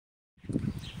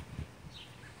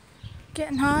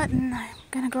Getting hot and I'm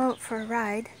gonna go out for a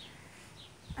ride.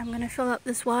 I'm gonna fill up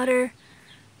this water,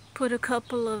 put a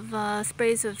couple of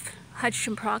sprays of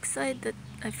hydrogen peroxide that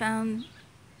I found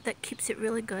that keeps it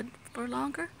really good for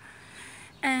longer.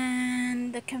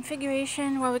 And the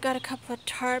configuration, well, we got a couple of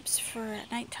tarps for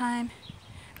at nighttime.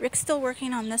 Rick's still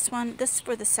working on this one. This is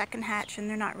for the second hatch and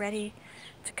they're not ready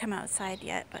to come outside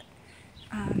yet, but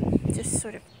just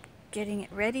sort of getting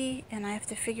it ready, and I have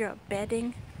to figure out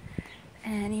bedding.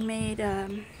 And he made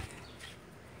like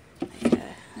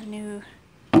a new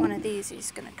one of these.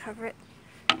 He's going to cover it.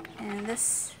 And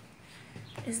this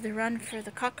is the run for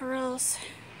the cockerels.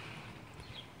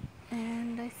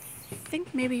 And I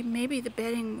think maybe the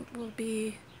bedding will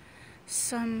be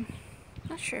some,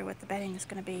 not sure what the bedding is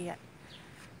going to be yet.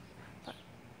 But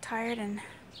tired and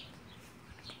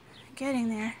getting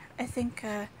there. I think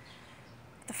the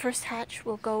first hatch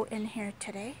will go in here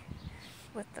today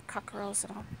with the cockerels,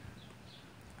 and I'll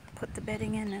put the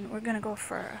bedding in, and we're gonna go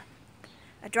for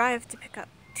a drive to pick up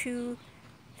 2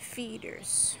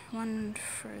 feeders, one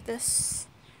for this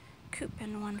coop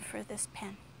and one for this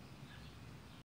pen.